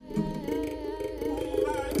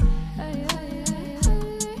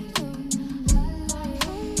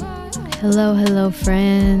Hello,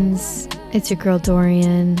 friends. It's your girl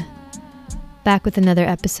Dorian, back with another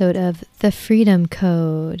episode of The Freedom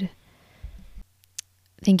Code.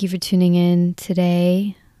 Thank you for tuning in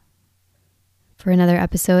today for another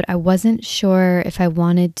episode. I wasn't sure if I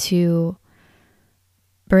wanted to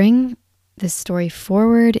bring this story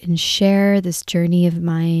forward and share this journey of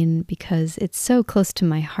mine because it's so close to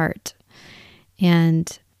my heart.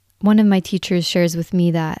 And one of my teachers shares with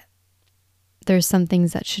me that there's some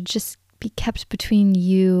things that should just be kept between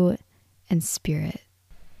you and spirit.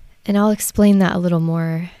 And I'll explain that a little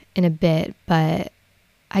more in a bit, but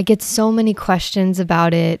I get so many questions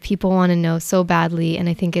about it. People want to know so badly, and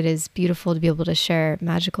I think it is beautiful to be able to share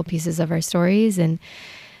magical pieces of our stories. And,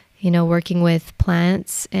 working with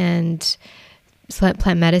plants and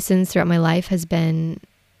plant medicines throughout my life has been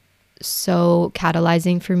so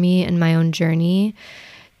catalyzing for me in my own journey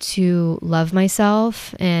to love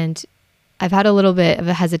myself. And I've had a little bit of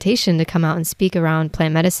a hesitation to come out and speak around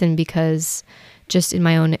plant medicine because just in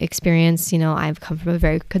my own experience, I've come from a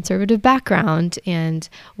very conservative background. And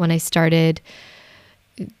when I started,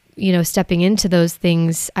 stepping into those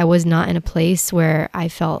things, I was not in a place where I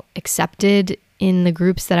felt accepted in the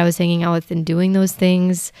groups that I was hanging out with and doing those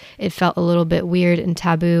things. It felt a little bit weird and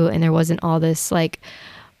taboo. And there wasn't all this like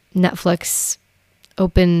Netflix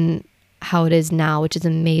open how it is now, which is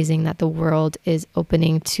amazing that the world is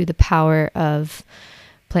opening to the power of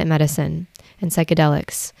plant medicine and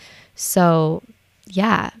psychedelics. So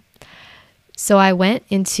I went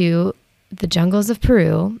into the jungles of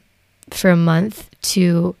Peru for a month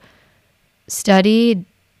to study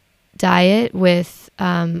diet with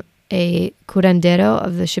a curandero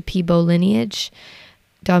of the Shipibo lineage,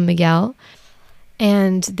 Don Miguel,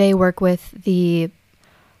 and they work with the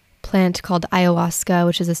plant called Ayahuasca,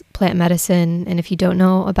 which is a plant medicine. And if you don't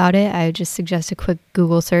know about it, I just suggest a quick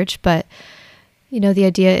Google search. But, the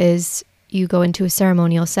idea is you go into a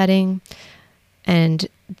ceremonial setting and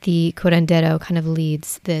the curandero kind of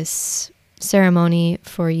leads this ceremony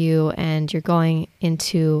for you. And you're going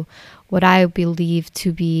into what I believe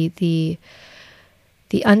to be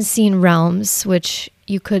the unseen realms, which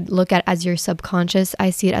you could look at as your subconscious. I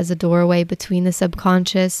see it as a doorway between the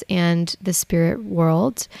subconscious and the spirit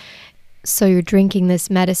world. So you're drinking this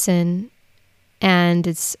medicine and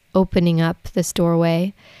it's opening up this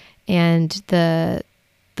doorway, and the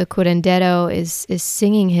curandero is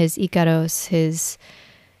singing his Icaros,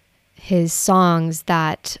 his songs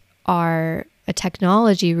that are a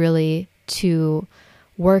technology really to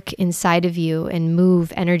work inside of you and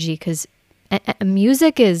move energy, because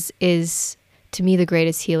music is to me the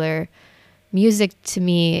greatest healer. Music to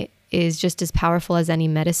me is just as powerful as any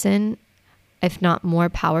medicine, if not more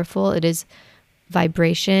powerful. It is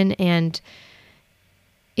vibration and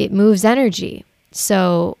it moves energy.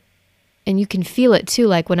 So, and you can feel it too.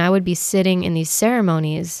 Like when I would be sitting in these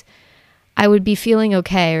ceremonies, I would be feeling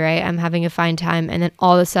okay, right? I'm having a fine time. And then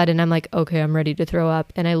all of a sudden I'm like, okay, I'm ready to throw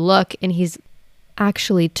up. And I look and he's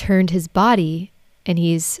actually turned his body and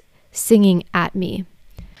he's singing at me.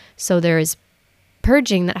 So there is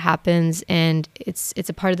purging that happens, and it's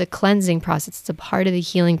a part of the cleansing process. It's a part of the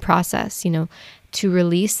healing process, to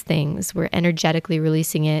release things. We're energetically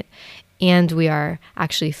releasing it, and we are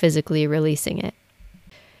actually physically releasing it.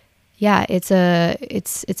 Yeah, it's a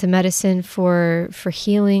medicine for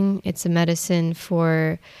healing. It's a medicine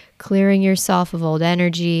for clearing yourself of old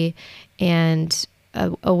energy, and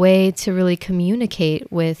a way to really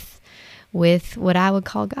communicate with what I would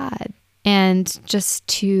call God. And just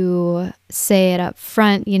to say it up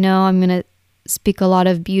front, I'm going to speak a lot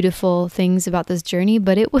of beautiful things about this journey,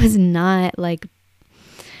 but it was not like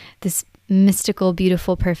this mystical,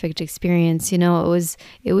 beautiful, perfect experience. It was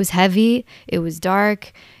heavy, it was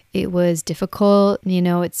dark, it was difficult.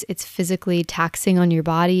 It's physically taxing on your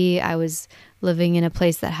body. I was living in a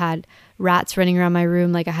place that had rats running around my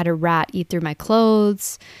room. Like I had a rat eat through my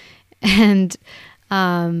clothes. And,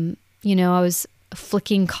 I was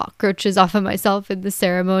flicking cockroaches off of myself in the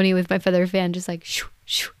ceremony with my feather fan, just like shoo,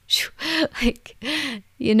 shoo, shoo. Like,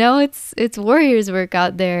 it's warriors work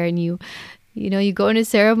out there. And you go in a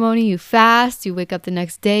ceremony, you fast, you wake up the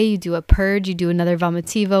next day, you do a purge, you do another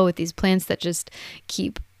vomitivo with these plants that just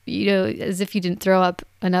keep, as if you didn't throw up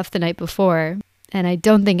enough the night before. And I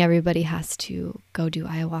don't think everybody has to go do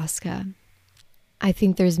ayahuasca. I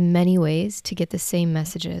think there's many ways to get the same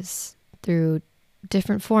messages through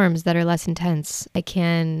different forms that are less intense. I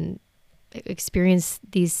can experience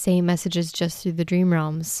these same messages just through the dream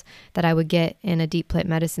realms that I would get in a deep plant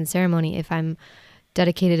medicine ceremony if I'm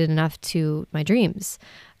dedicated enough to my dreams.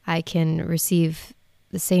 I can receive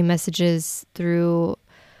the same messages through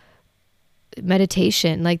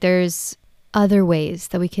meditation. Like there's other ways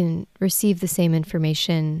that we can receive the same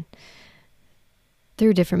information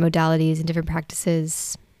through different modalities and different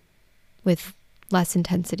practices with less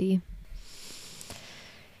intensity.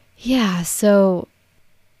 Yeah, so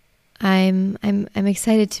I'm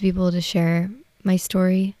excited to be able to share my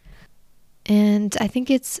story. And I think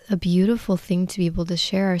it's a beautiful thing to be able to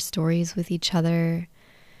share our stories with each other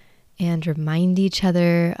and remind each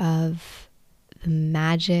other of the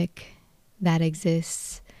magic that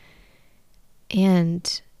exists.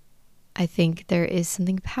 And I think there is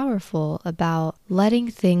something powerful about letting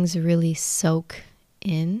things really soak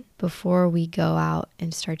in before we go out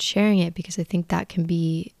and start sharing it, because I think that can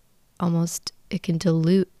be it can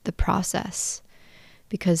dilute the process.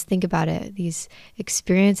 Because think about it, these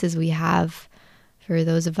experiences we have, for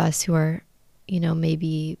those of us who are,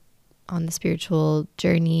 maybe on the spiritual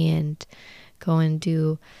journey and go and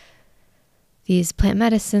do these plant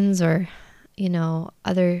medicines or,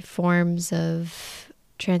 other forms of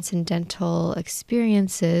transcendental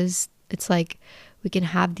experiences, it's like we can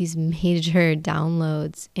have these major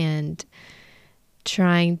downloads, and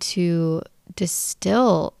trying to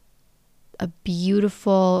distill a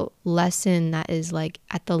beautiful lesson that is like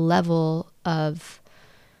at the level of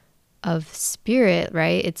spirit,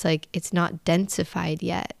 right? It's like it's not densified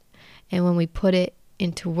yet. And when we put it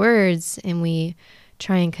into words and we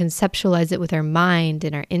try and conceptualize it with our mind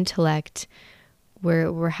and our intellect,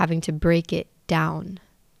 we're having to break it down,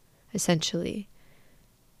 essentially,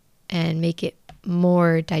 and make it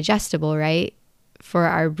more digestible, right? For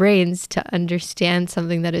our brains to understand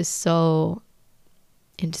something that is so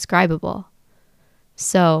indescribable.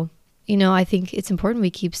 So, I think it's important we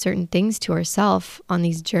keep certain things to ourselves on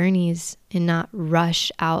these journeys and not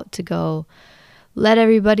rush out to go let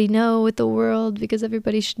everybody know with the world, because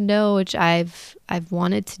everybody should know, which I've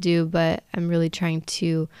wanted to do, but I'm really trying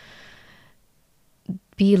to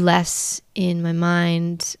be less in my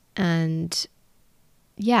mind. And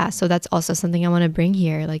yeah, so that's also something I want to bring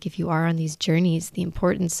here. Like, if you are on these journeys, the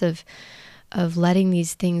importance of letting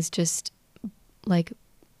these things just like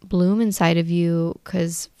bloom inside of you.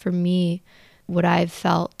 Because for me, what I've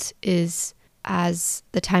felt is, as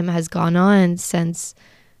the time has gone on since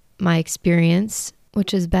my experience,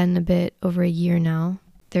 which has been a bit over a year now,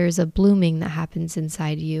 there's a blooming that happens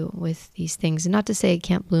inside you with these things. And not to say it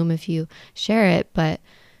can't bloom if you share it, but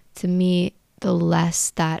to me, the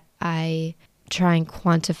less that I try and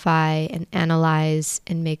quantify and analyze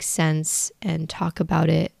and make sense and talk about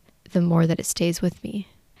it, the more that it stays with me.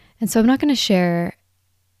 And so I'm not going to share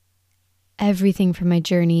everything from my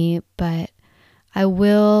journey, but I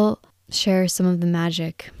will share some of the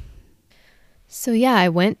magic. So yeah, I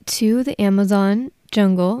went to the Amazon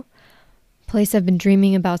jungle, place I've been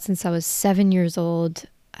dreaming about since I was 7 years old.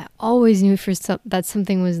 I always knew that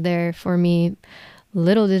something was there for me.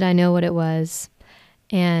 Little did I know what it was.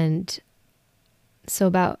 And so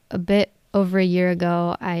about a bit over a year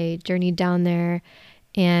ago, I journeyed down there,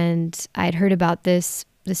 and I'd heard about this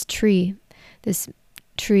tree, the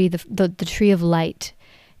tree of light.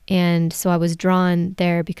 And so I was drawn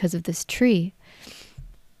there because of this tree,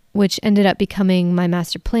 which ended up becoming my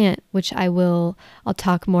master plant, which I'll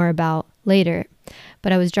talk more about later.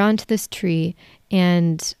 But I was drawn to this tree,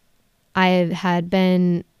 and I had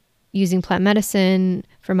been using plant medicine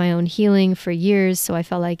for my own healing for years, so I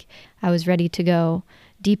felt like I was ready to go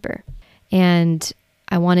deeper. And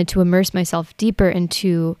I wanted to immerse myself deeper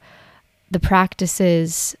into the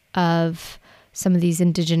practices of some of these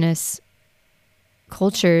indigenous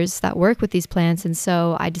cultures that work with these plants. And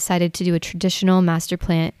so I decided to do a traditional master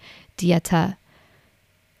plant dieta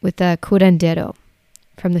with the curandero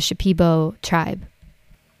from the Shipibo tribe.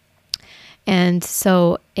 And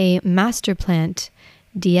so a master plant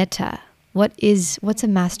dieta, what's a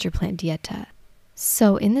master plant dieta?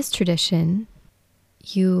 So in this tradition,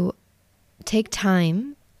 you take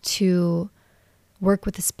time to work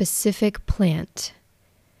with a specific plant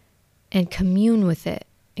and commune with it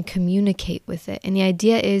and communicate with it. And the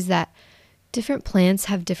idea is that different plants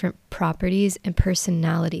have different properties and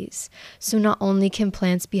personalities. So not only can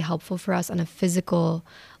plants be helpful for us on a physical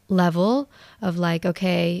level of like,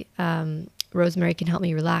 okay, rosemary can help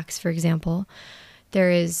me relax, for example.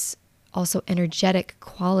 There is also energetic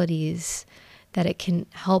qualities that it can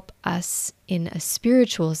help us in a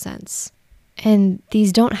spiritual sense. And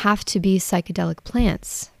these don't have to be psychedelic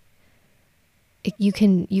plants. You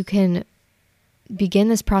can begin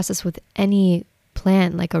this process with any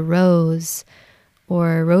plant, like a rose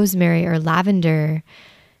or rosemary or lavender,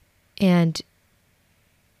 and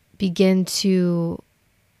begin to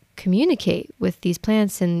communicate with these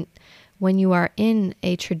plants. And when you are in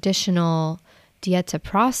a traditional dieta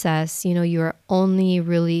process, you are only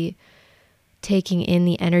really taking in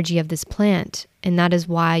the energy of this plant. And that is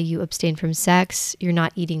why you abstain from sex. You're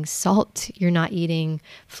not eating salt. You're not eating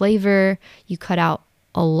flavor. You cut out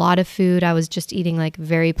a lot of food. I was just eating like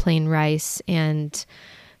very plain rice and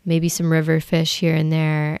maybe some river fish here and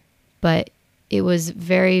there. But it was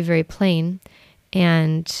very, very plain.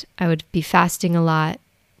 And I would be fasting a lot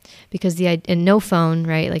because and no phone,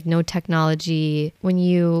 right? Like no technology. When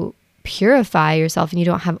you purify yourself and you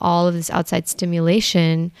don't have all of this outside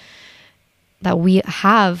stimulation that we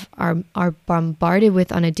are bombarded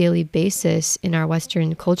with on a daily basis in our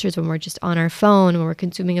Western cultures, when we're just on our phone, when we're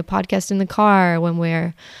consuming a podcast in the car, when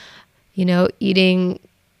we're, eating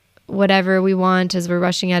whatever we want as we're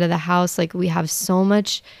rushing out of the house. Like, we have so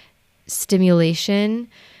much stimulation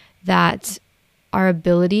that our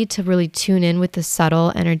ability to really tune in with the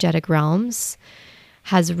subtle energetic realms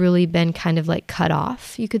has really been kind of like cut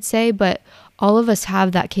off, you could say. But all of us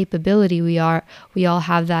have that capability. We all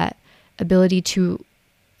have that ability to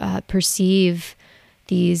perceive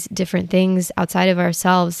these different things outside of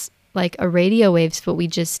ourselves, like a radio waves, but we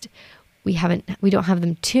don't have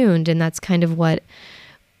them tuned. And that's kind of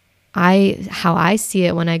how I see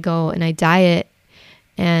it when I go and I diet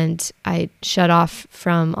and I shut off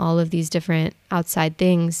from all of these different outside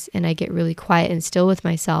things and I get really quiet and still with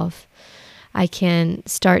myself. I can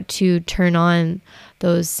start to turn on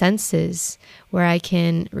those senses where I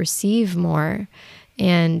can receive more,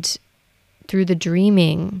 and through the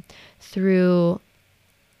dreaming, through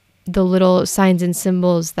the little signs and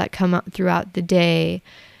symbols that come out throughout the day,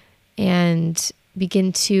 and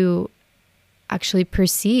begin to actually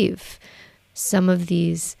perceive some of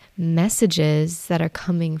these messages that are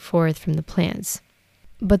coming forth from the plants.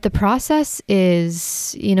 But the process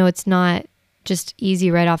is, it's not just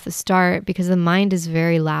easy right off the start because the mind is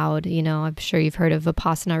very loud. I'm sure you've heard of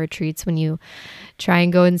Vipassana retreats when you try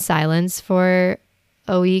and go in silence for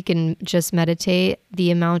a week and just meditate,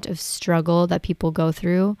 the amount of struggle that people go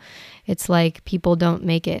through. It's like people don't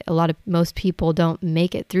make it. Most people don't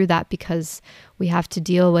make it through that because we have to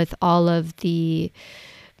deal with all of the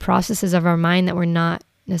processes of our mind that we're not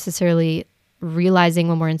necessarily realizing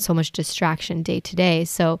when we're in so much distraction day to day.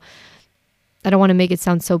 So I don't want to make it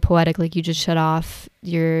sound so poetic, like you just shut off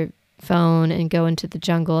your phone and go into the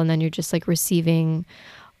jungle and then you're just like receiving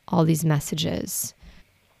all these messages.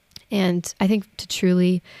 And I think to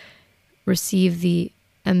truly receive the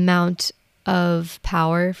amount of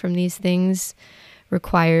power from these things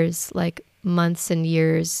requires like months and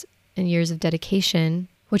years of dedication,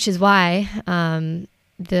 which is why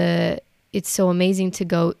it's so amazing to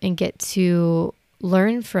go and get to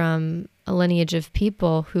learn from a lineage of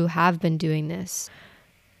people who have been doing this.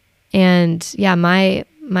 And yeah, my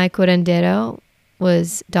curandero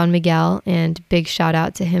was Don Miguel, and big shout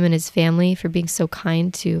out to him and his family for being so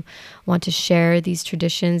kind to want to share these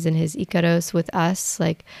traditions and his Icaros with us.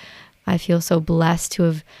 Like, I feel so blessed to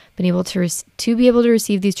have been able to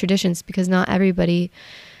receive these traditions, because not everybody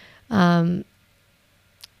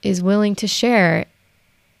is willing to share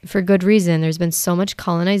for good reason. There's been so much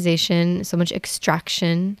colonization, so much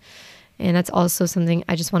extraction. And that's also something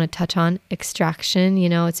I just want to touch on, extraction.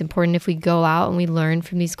 It's important if we go out and we learn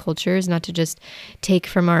from these cultures, not to just take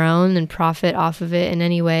from our own and profit off of it in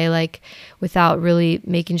any way, like without really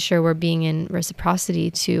making sure we're being in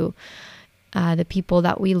reciprocity to the people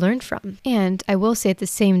that we learn from. And I will say at the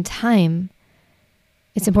same time,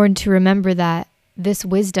 it's important to remember that this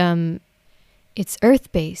wisdom, it's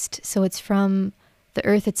earth-based. So it's from the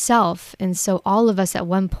earth itself. And so all of us at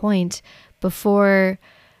one point before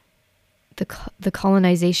the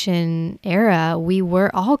colonization era, we were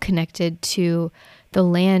all connected to the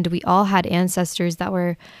land. We all had ancestors that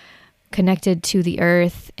were connected to the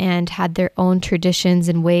earth and had their own traditions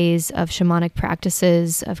and ways of shamanic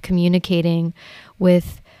practices of communicating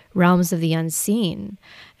with realms of the unseen.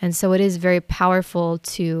 And so it is very powerful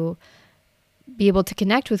to be able to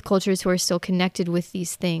connect with cultures who are still connected with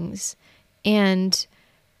these things. And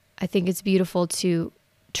I think it's beautiful to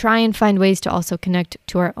try and find ways to also connect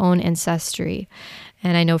to our own ancestry.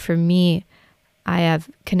 And I know for me, I have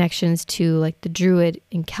connections to like the Druid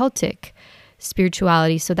and Celtic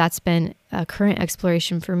spirituality. So that's been a current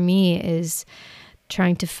exploration for me, is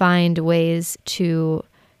trying to find ways to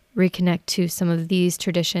reconnect to some of these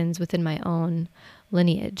traditions within my own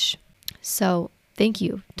lineage. So thank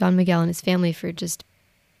you, Don Miguel and his family, for just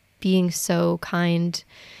being so kind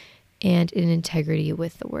and in integrity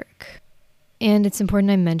with the work. And it's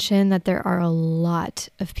important I mention that there are a lot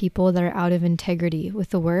of people that are out of integrity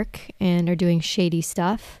with the work and are doing shady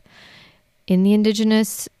stuff in the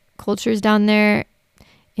indigenous cultures down there,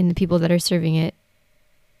 in the people that are serving it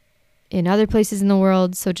in other places in the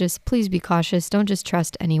world. So just please be cautious. Don't just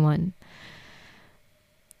trust anyone.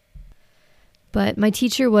 But my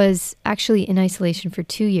teacher was actually in isolation for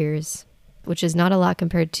 2 years, which is not a lot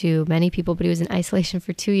compared to many people, but he was in isolation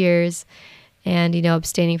for 2 years and,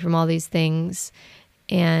 abstaining from all these things.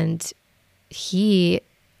 And he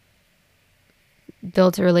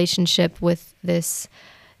built a relationship with this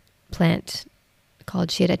plant called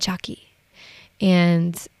shirachaki.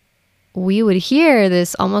 And we would hear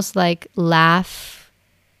this almost like laugh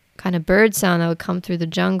kind of bird sound that would come through the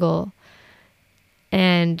jungle.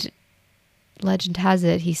 And legend has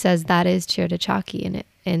it, he says that is shirachaki,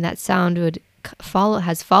 and that sound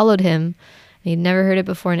has followed him. He'd never heard it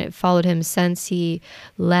before, and it followed him since he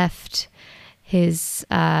left his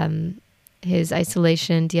isolation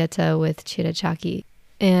dieta with shirachaki.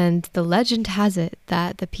 And the legend has it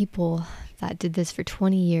that the people that did this for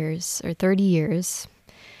 20 years or 30 years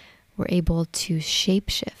were able to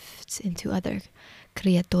shapeshift into other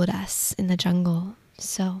criaturas in the jungle.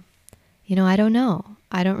 So, I don't know.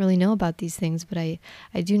 I don't really know about these things, but I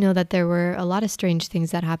do know that there were a lot of strange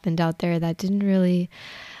things that happened out there that didn't really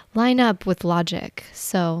line up with logic.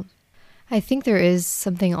 So I think there is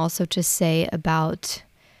something also to say about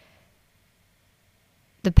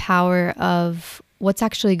the power of what's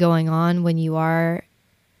actually going on when you are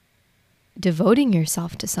devoting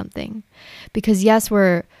yourself to something. Because yes,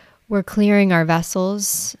 we're clearing our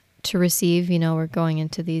vessels to receive, we're going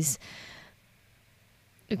into these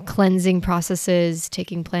cleansing processes,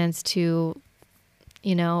 taking plants to,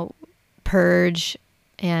 purge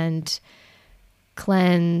and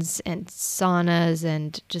cleanse and saunas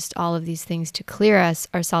and just all of these things to clear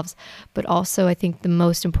ourselves. But also I think the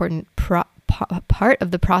most important part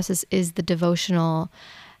of the process is the devotional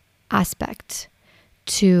aspect,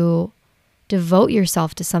 to devote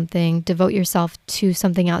yourself to something, devote yourself to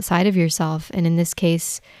something outside of yourself. And in this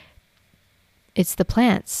case, it's the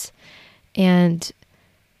plants. And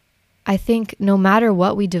I think no matter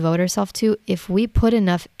what we devote ourselves to, if we put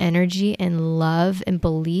enough energy and love and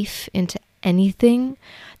belief into anything,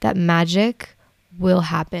 that magic will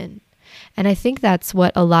happen. And I think that's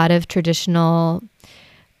what a lot of traditional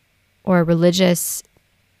or religious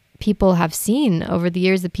people have seen over the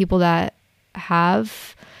years. The people that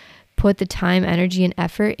have put the time, energy, and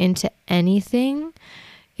effort into anything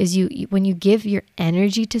is when you give your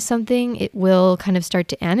energy to something, it will kind of start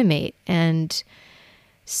to animate. And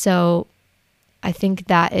so I think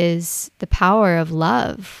that is the power of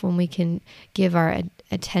love. When we can give our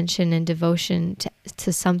attention and devotion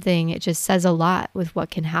to something, it just says a lot with what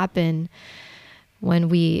can happen when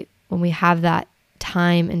we have that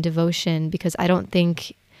time and devotion, because I don't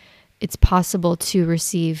think it's possible to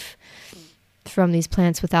receive from these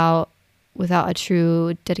plants without a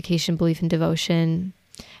true dedication, belief, and devotion.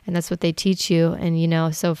 And that's what they teach you.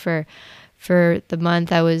 And, so for the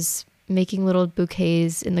month, I was making little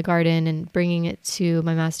bouquets in the garden and bringing it to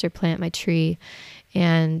my master plant, my tree,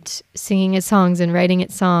 and singing its songs and writing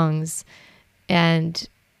its songs. And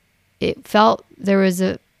it felt, there was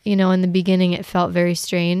in the beginning, it felt very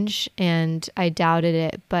strange and I doubted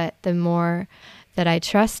it. But the more that I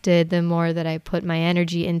trusted, the more that I put my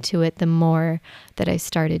energy into it, the more that I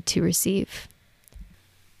started to receive.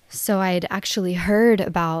 So I had actually heard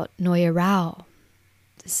about Noya Rao,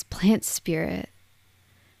 this plant spirit,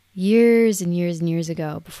 years and years and years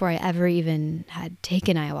ago, before I ever even had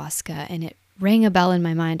taken ayahuasca, and it rang a bell in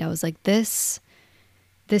my mind. I was like, this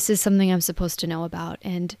is something I'm supposed to know about.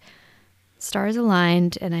 And stars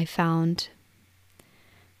aligned, and I found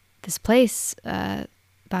this place about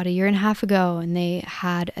 1.5 years ago, and they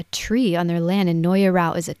had a tree on their land, and Noya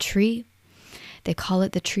Rao is a tree. They call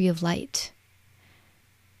it the tree of light.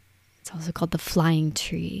 It's also called the flying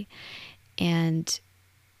tree. And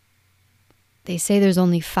they say there's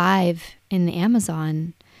only 5 in the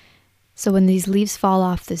Amazon. So when these leaves fall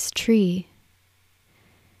off this tree,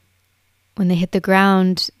 when they hit the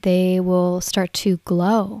ground, they will start to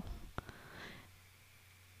glow.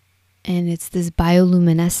 And it's this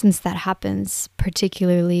bioluminescence that happens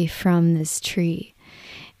particularly from this tree.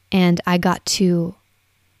 And I got to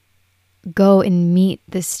go and meet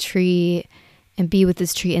this tree and be with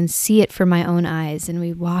this tree and see it for my own eyes. And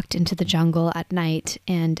we walked into the jungle at night,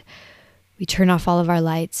 and we turn off all of our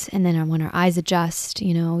lights. And then when our eyes adjust,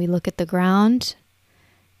 we look at the ground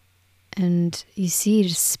and you see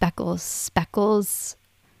just speckles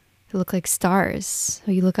that look like stars.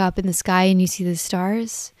 So you look up in the sky and you see the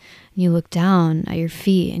stars, and you look down at your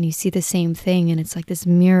feet and you see the same thing. And it's like this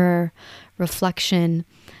mirror reflection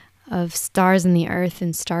of stars in the earth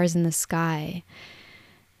and stars in the sky.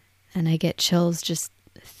 And I get chills just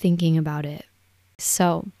thinking about it.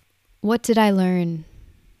 So what did I learn?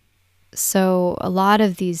 So a lot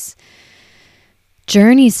of these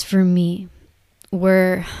journeys for me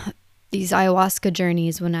were These ayahuasca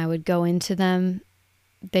journeys, when I would go into them,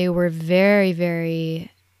 they were very,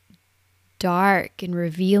 very dark and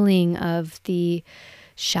revealing of the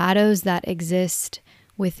shadows that exist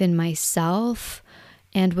within myself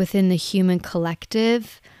and within the human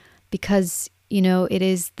collective, because, it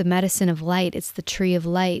is the medicine of light. It's the tree of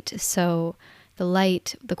light. So the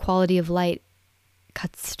light, the quality of light,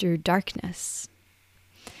 cuts through darkness.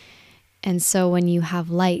 And so when you have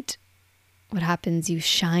light, what happens? You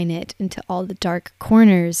shine it into all the dark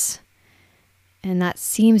corners. And that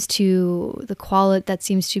seems to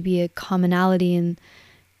be a commonality in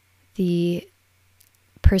the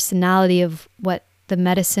personality of what the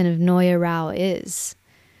medicine of Noya Rao is.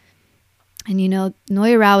 And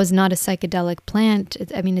Noya Rao is not a psychedelic plant.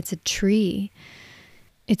 It's a tree.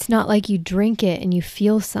 It's not like you drink it and you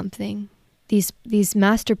feel something. These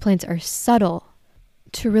master plants are subtle.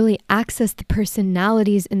 To really access the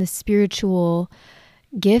personalities and the spiritual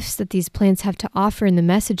gifts that these plants have to offer in the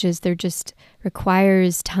messages, there just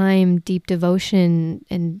requires time, deep devotion,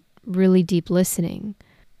 and really deep listening,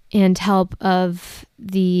 and help of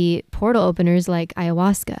the portal openers like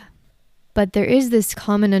ayahuasca. But there is this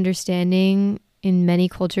common understanding in many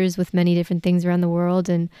cultures with many different things around the world.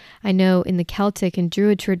 And I know in the Celtic and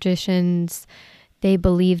Druid traditions, they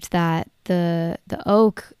believed that the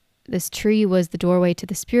oak, this tree, was the doorway to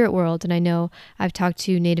the spirit world. And I know I've talked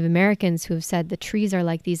to Native Americans who have said the trees are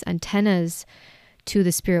like these antennas to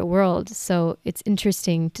the spirit world. So it's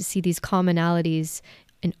interesting to see these commonalities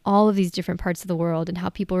in all of these different parts of the world and how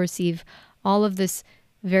people receive all of this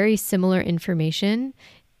very similar information,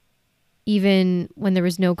 even when there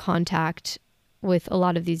was no contact with a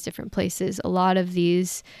lot of these different places. A lot of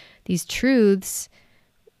these truths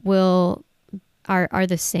are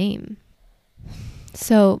the same.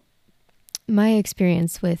 So my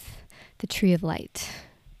experience with the tree of light,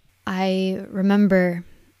 I remember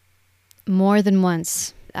more than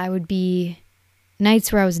once, I would be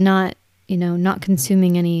nights where I was not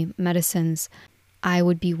consuming any medicines. I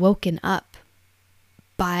would be woken up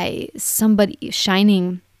by somebody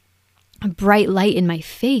shining a bright light in my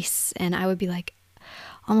face. And I would be like,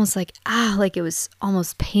 almost like it was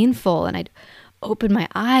almost painful. And I'd open my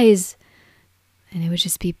eyes and it would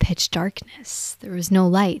just be pitch darkness. There was no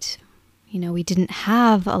light. We didn't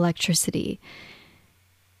have electricity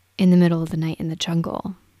in the middle of the night in the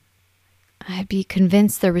jungle. I'd be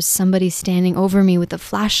convinced there was somebody standing over me with a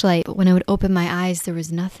flashlight, but when I would open my eyes, there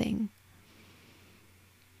was nothing.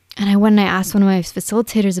 And I asked one of my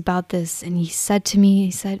facilitators about this, and he said,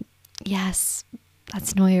 yes,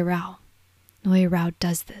 that's Noya Rao. Noya Rao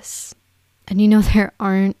does this. And there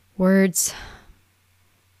aren't words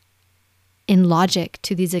in logic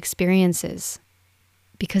to these experiences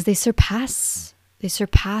because they surpass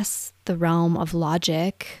the realm of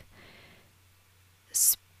logic.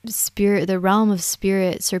 The realm of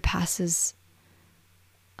spirit surpasses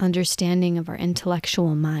understanding of our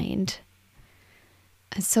intellectual mind.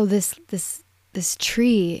 And so this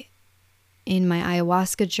tree, in my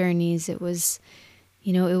ayahuasca journeys, it was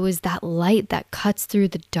that light that cuts through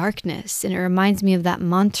the darkness. And it reminds me of that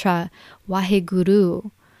mantra,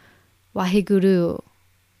 Waheguru. Waheguru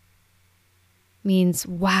means,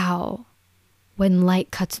 wow, when light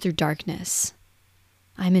cuts through darkness.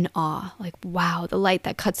 I'm in awe, like, wow, the light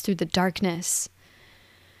that cuts through the darkness.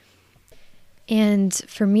 And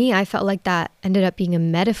for me, I felt like that ended up being a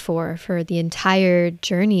metaphor for the entire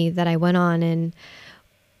journey that I went on and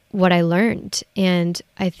what I learned. And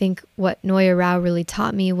I think what Noya Rao really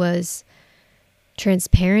taught me was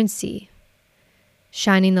transparency,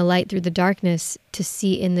 shining the light through the darkness to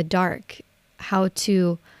see in the dark, how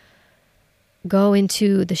to go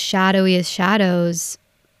into the shadowiest shadows,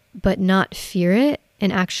 but not fear it,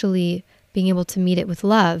 and actually being able to meet it with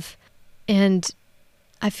love. And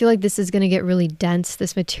I feel like this is going to get really dense,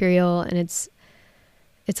 this material, and it's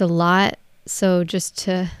a lot. So just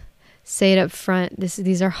to say it up front,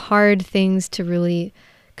 these are hard things to really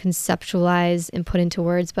conceptualize and put into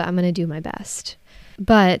words, but I'm going to do my best.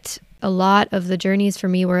 But a lot of the journeys for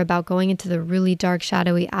me were about going into the really dark,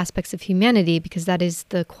 shadowy aspects of humanity, because that is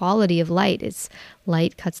the quality of light. It's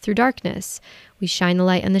light cuts through darkness. We shine the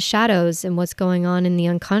light on the shadows and what's going on in the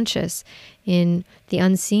unconscious, in the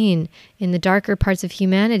unseen, in the darker parts of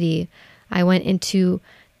humanity. I went into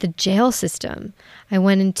the jail system. I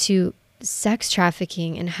went into sex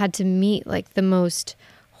trafficking and had to meet like the most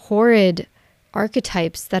horrid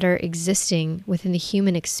archetypes that are existing within the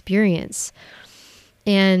human experience.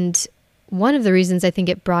 And one of the reasons I think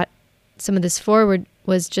it brought some of this forward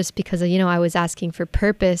was just because, I was asking for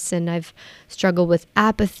purpose, and I've struggled with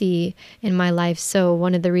apathy in my life. So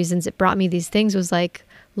one of the reasons it brought me these things was like,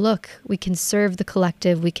 look, we can serve the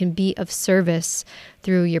collective. We can be of service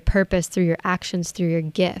through your purpose, through your actions, through your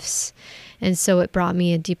gifts. And so it brought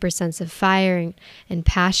me a deeper sense of fire and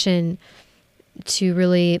passion to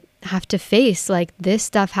really have to face like this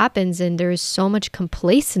stuff happens, and there is so much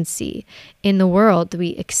complacency in the world.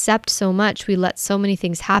 We accept so much, we let so many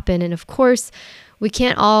things happen, and of course we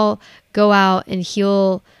can't all go out and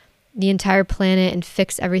heal the entire planet and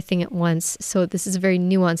fix everything at once. So this is a very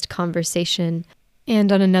nuanced conversation.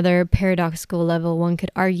 And on another paradoxical level, one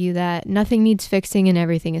could argue that nothing needs fixing and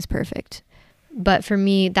everything is perfect. But for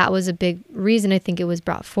me, that was a big reason I think it was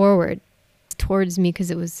brought forward towards me,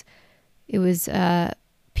 because it was a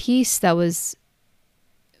piece that was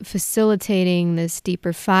facilitating this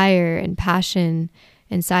deeper fire and passion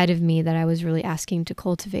inside of me that I was really asking to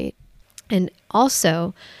cultivate. And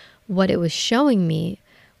also, what it was showing me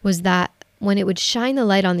was that when it would shine the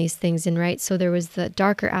light on these things, and right, so there was the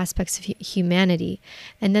darker aspects of humanity,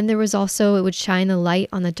 and then there was also, it would shine the light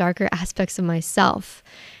on the darker aspects of myself.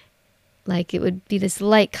 Like it would be this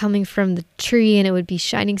light coming from the tree, and it would be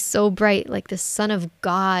shining so bright, like the Son of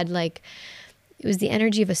God. Like it was the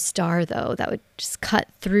energy of a star, though, that would just cut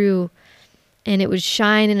through, and it would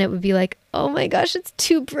shine, and it would be like, oh my gosh, it's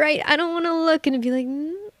too bright, I don't want to look. And it'd be like,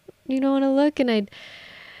 you don't want to look.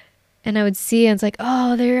 And I would see, and it's like,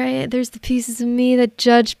 oh, there's the pieces of me that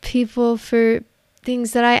judge people for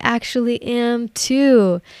things that I actually am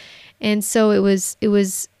too. And so it was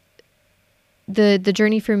the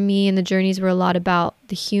journey for me, and the journeys were a lot about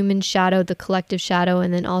the human shadow, the collective shadow,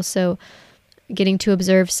 and then also getting to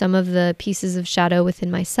observe some of the pieces of shadow within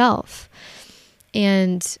myself.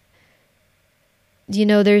 And, you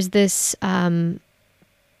know, there's this,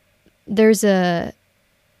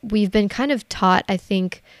 we've been kind of taught, I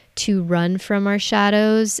think, to run from our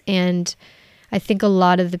shadows. And I think a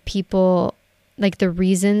lot of the people, like the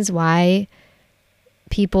reasons why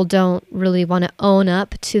people don't really want to own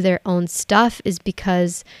up to their own stuff is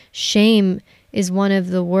because shame is one of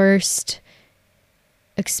the worst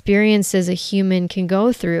experiences a human can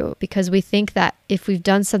go through, because we think that if we've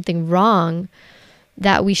done something wrong,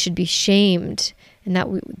 that we should be shamed, and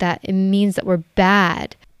that it means that we're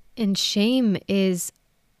bad. And shame is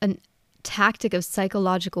a tactic of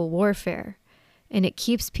psychological warfare, and it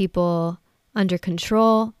keeps people under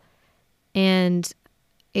control. And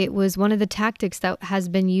it was one of the tactics that has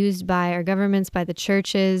been used by our governments, by the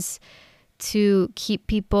churches, to keep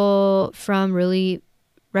people from really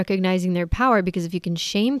recognizing their power. Because if you can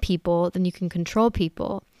shame people, then you can control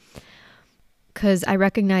people. Because I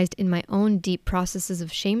recognized in my own deep processes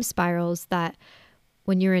of shame spirals that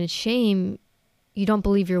when you're in shame, you don't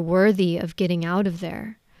believe you're worthy of getting out of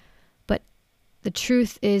there. But the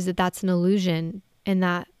truth is that that's an illusion, and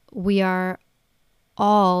that we are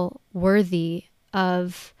all worthy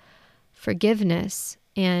of forgiveness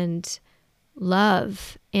and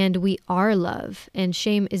love, and we are love, and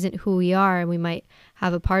shame isn't who we are. And we might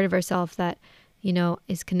have a part of ourselves that, you know,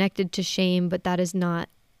 is connected to shame, but that is not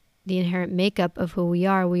the inherent makeup of who we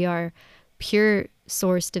are. We are pure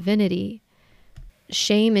source divinity.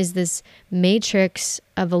 Shame is this matrix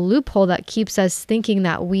of a loophole that keeps us thinking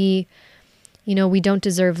that we don't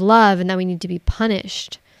deserve love, and that we need to be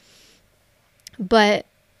punished. But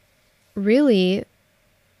really,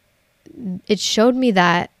 it showed me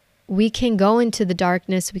that we can go into the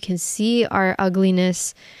darkness, we can see our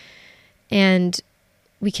ugliness, and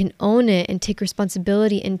we can own it and take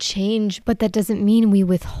responsibility and change. But that doesn't mean we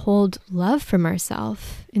withhold love from ourselves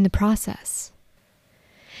in the process.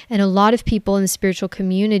 And a lot of people in the spiritual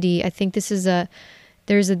community, I think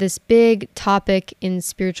there's this big topic in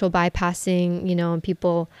spiritual bypassing, and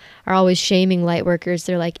people are always shaming light workers.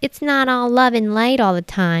 They're like, it's not all love and light all the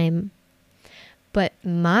time. But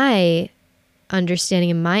my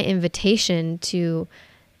understanding and my invitation to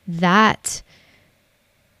that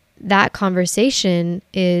conversation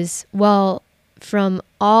is, well, from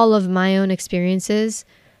all of my own experiences,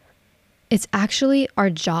 it's actually our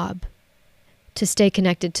job to stay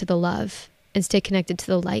connected to the love and stay connected to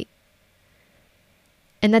the light.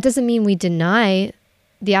 And that doesn't mean we deny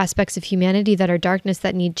the aspects of humanity that are darkness,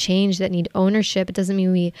 that need change, that need ownership. It doesn't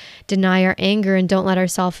mean we deny our anger and don't let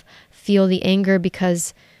ourselves feel the anger,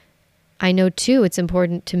 because I know too it's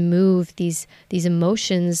important to move these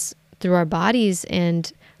emotions through our bodies,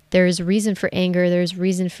 and there's reason for anger, there's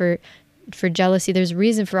reason for jealousy, there's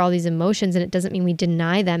reason for all these emotions, and it doesn't mean we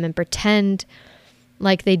deny them and pretend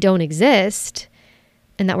like they don't exist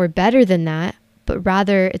and that we're better than that. But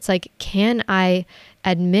rather, it's like, can I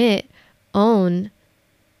admit, own,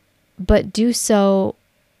 but do so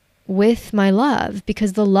with my love?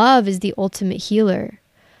 Because the love is the ultimate healer.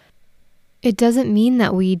 It doesn't mean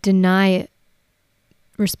that we deny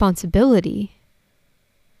responsibility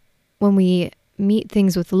when we meet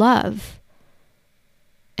things with love.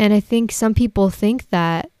 And I think some people think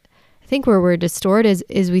that, I think where we're distorted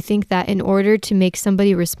is we think that in order to make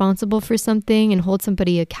somebody responsible for something and hold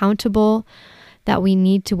somebody accountable, that we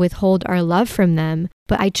need to withhold our love from them.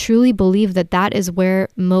 But I truly believe that that is where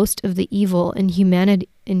most of the evil in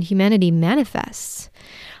humanity manifests.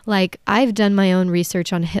 Like, I've done my own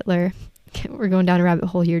research on Hitler. We're going down a rabbit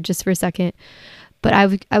hole here just for a second. But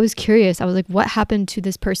I was curious. I was like, what happened to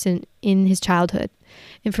this person in his childhood?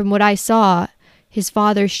 And from what I saw, his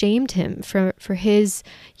father shamed him for his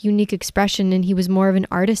unique expression, and he was more of an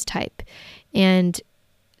artist type. And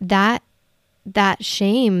that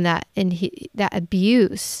shame, that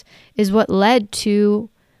abuse is what led to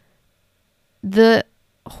the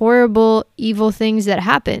horrible, evil things that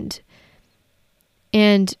happened.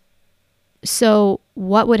 And so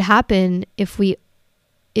what would happen if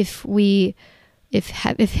Hitler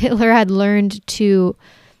had learned to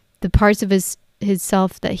the parts of his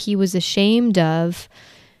self that he was ashamed of?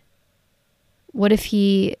 What if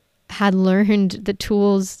he had learned the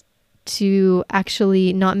tools to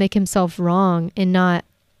actually not make himself wrong and not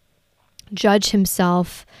judge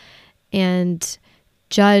himself and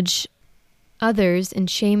judge others and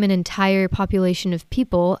shame an entire population of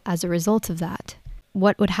people as a result of that?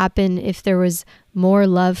 What would happen if there was more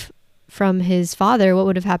love from his father? What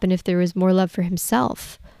would have happened if there was more love for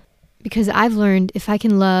himself? Because I've learned if I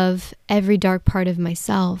can love every dark part of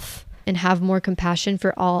myself and have more compassion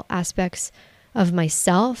for all aspects of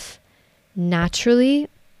myself naturally,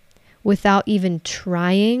 without even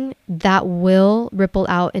trying, that will ripple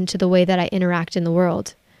out into the way that I interact in the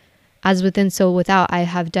world. As within, so without. I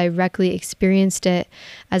have directly experienced it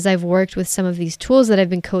as I've worked with some of these tools that I've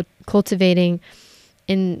been cultivating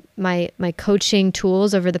in my coaching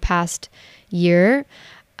tools over the past year.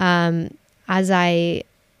 As I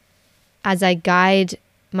guide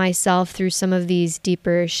myself through some of these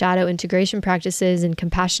deeper shadow integration practices and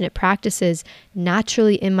compassionate practices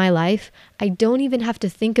naturally in my life, I don't even have to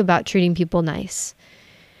think about treating people nice.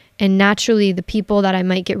 And naturally, the people that I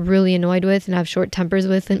might get really annoyed with and have short tempers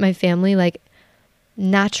with in my family, like,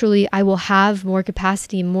 naturally I will have more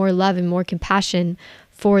capacity, more love, and more compassion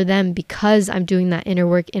for them because I'm doing that inner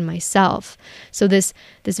work in myself. So this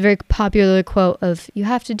very popular quote of, you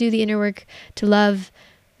have to do the inner work to love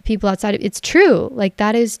people outside of, it's true. Like,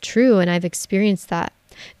 that is true, and I've experienced that.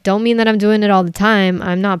 Don't mean that I'm doing it all the time.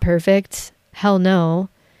 I'm not perfect. Hell no.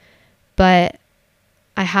 But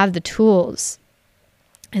I have the tools.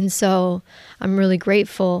 And so I'm really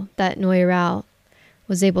grateful that Noya Rao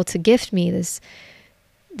was able to gift me this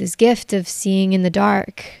gift of seeing in the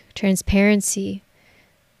dark, transparency,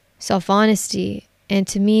 self-honesty. And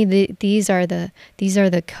to me, these are the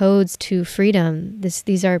codes to freedom.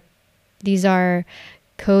 These are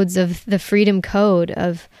codes of the freedom code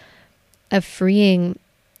of freeing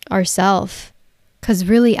ourself. Because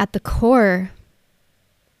really at the core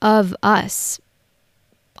of us,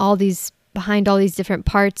 behind all these different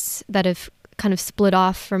parts that have kind of split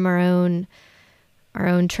off from our own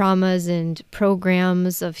traumas and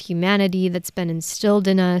programs of humanity that's been instilled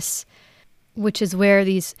in us, which is where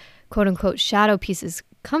these quote unquote shadow pieces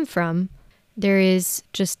come from, there is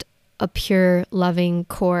just a pure loving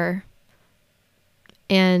core.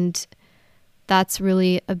 And that's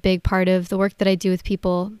really a big part of the work that I do with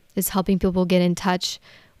people, is helping people get in touch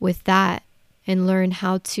with that and learn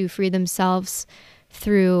how to free themselves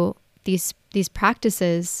through these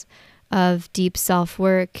practices of deep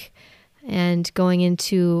self-work and going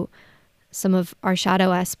into some of our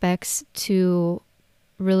shadow aspects to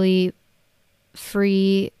really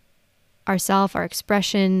free ourself, our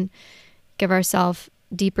expression, give ourselves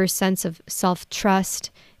deeper sense of self-trust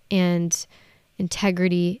and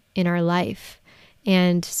integrity in our life.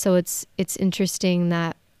 And so it's interesting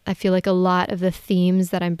that I feel like a lot of the themes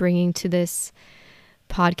that I'm bringing to this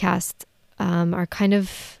podcast are kind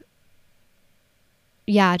of,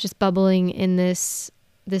 just bubbling in this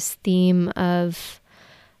theme of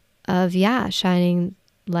shining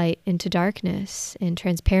light into darkness and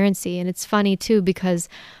transparency. And it's funny too, because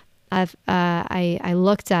I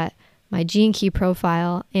looked at my Gene Key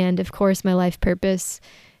profile, and of course my life purpose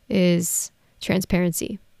is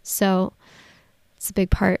transparency. So it's a big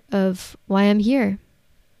part of why I'm here.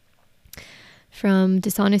 From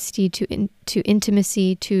dishonesty to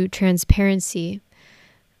intimacy to transparency,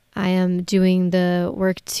 I am doing the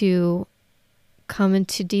work to come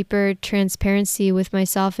into deeper transparency with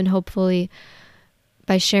myself, and hopefully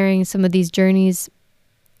by sharing some of these journeys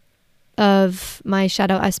of my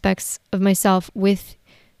shadow aspects of myself with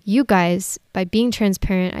you guys, by being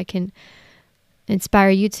transparent, I can inspire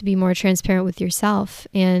you to be more transparent with yourself.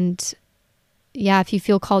 And yeah, if you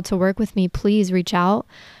feel called to work with me, please reach out.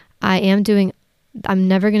 I'm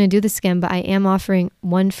never going to do this again, but I am offering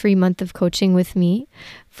 1 free month of coaching with me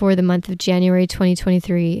for the month of January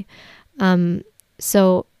 2023.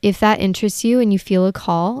 So if that interests you and you feel a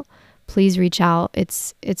call, please reach out.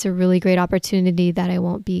 It's a really great opportunity that I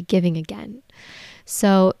won't be giving again.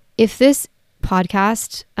 So if this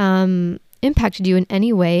podcast impacted you in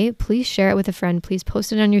any way, please share it with a friend. Please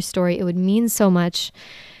post it on your story. It would mean so much,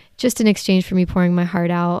 just in exchange for me pouring my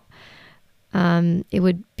heart out. It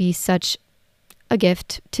would be such a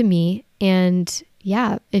gift to me. And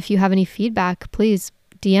yeah, if you have any feedback, please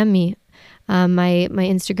DM me. My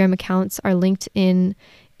Instagram accounts are linked in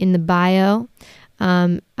the bio.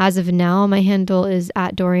 As of now, my handle is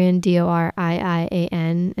 @Dorian,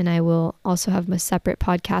 DORIIAN, and I will also have my separate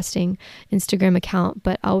podcasting Instagram account,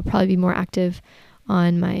 but I will probably be more active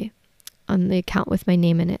on the account with my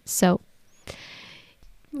name in it. So,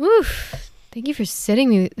 thank you for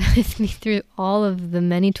sitting with me through all of the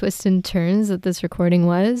many twists and turns that this recording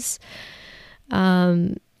was.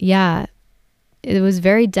 Yeah, it was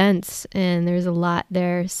very dense and there's a lot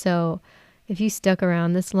there. So if you stuck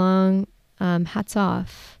around this long, hats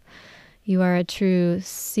off. You are a true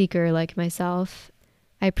seeker like myself.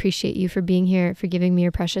 I appreciate you for being here, for giving me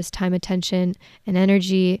your precious time, attention, and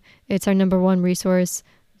energy. It's our number one resource.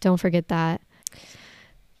 Don't forget that.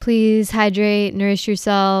 Please hydrate, nourish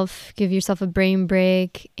yourself, give yourself a brain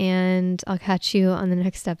break, and I'll catch you on the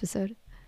next episode.